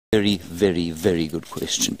Very, very, very good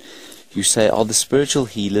question. You say, are the spiritual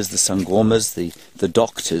healers, the sangomas, the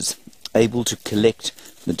doctors, able to collect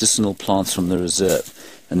medicinal plants from the reserve?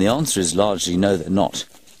 And the answer is largely no, they're not.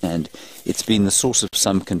 And it's been the source of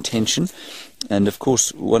some contention. And of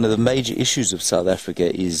course, one of the major issues of South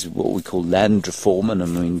Africa is what we call land reform. And I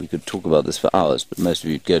mean, we could talk about this for hours, but most of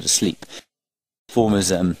you would go to sleep. Reform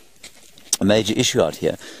is a major issue out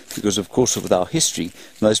here because, of course, with our history,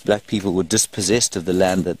 most black people were dispossessed of the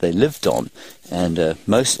land that they lived on, and a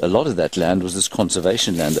lot of that land was this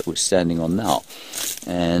conservation land that we're standing on now.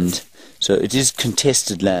 And so it is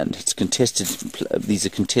contested land. It's contested. These are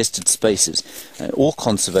contested spaces. All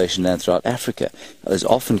conservation land throughout Africa is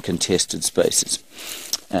often contested spaces.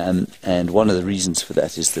 And one of the reasons for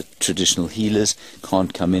that is that traditional healers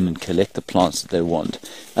can't come in and collect the plants that they want.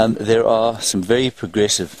 There are some very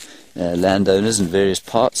progressive landowners in various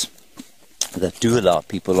parts that do allow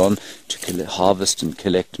people on to harvest and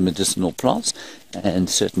collect medicinal plants, and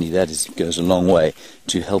certainly that goes a long way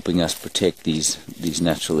to helping us protect these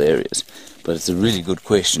natural areas. But it's a really good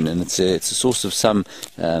question, and it's a source of some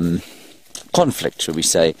conflict, shall we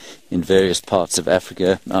say, in various parts of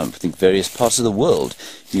Africa, I think various parts of the world.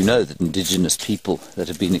 You know that indigenous people that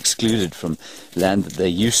have been excluded from land that they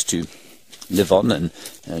used to live on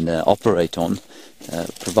and operate on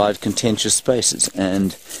provide contentious spaces,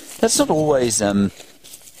 and that's not always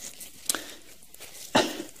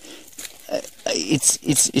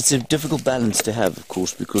it's a difficult balance to have, of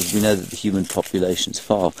course, because we know that the human population is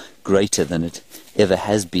far greater than it ever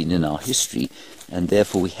has been in our history, and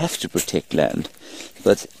therefore we have to protect land.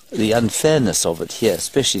 But the unfairness of it here,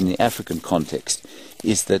 especially in the African context,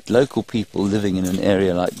 is that local people living in an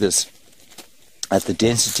area like this, at the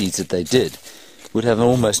densities that they did, would have an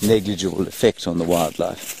almost negligible effect on the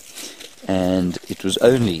wildlife. And it was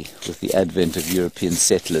only with the advent of European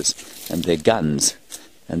settlers and their guns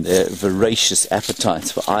and their voracious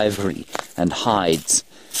appetites for ivory and hides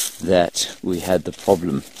that we had the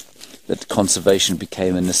problem that conservation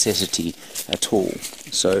became a necessity at all.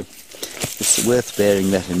 So it's worth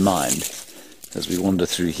bearing that in mind as we wander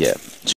through here.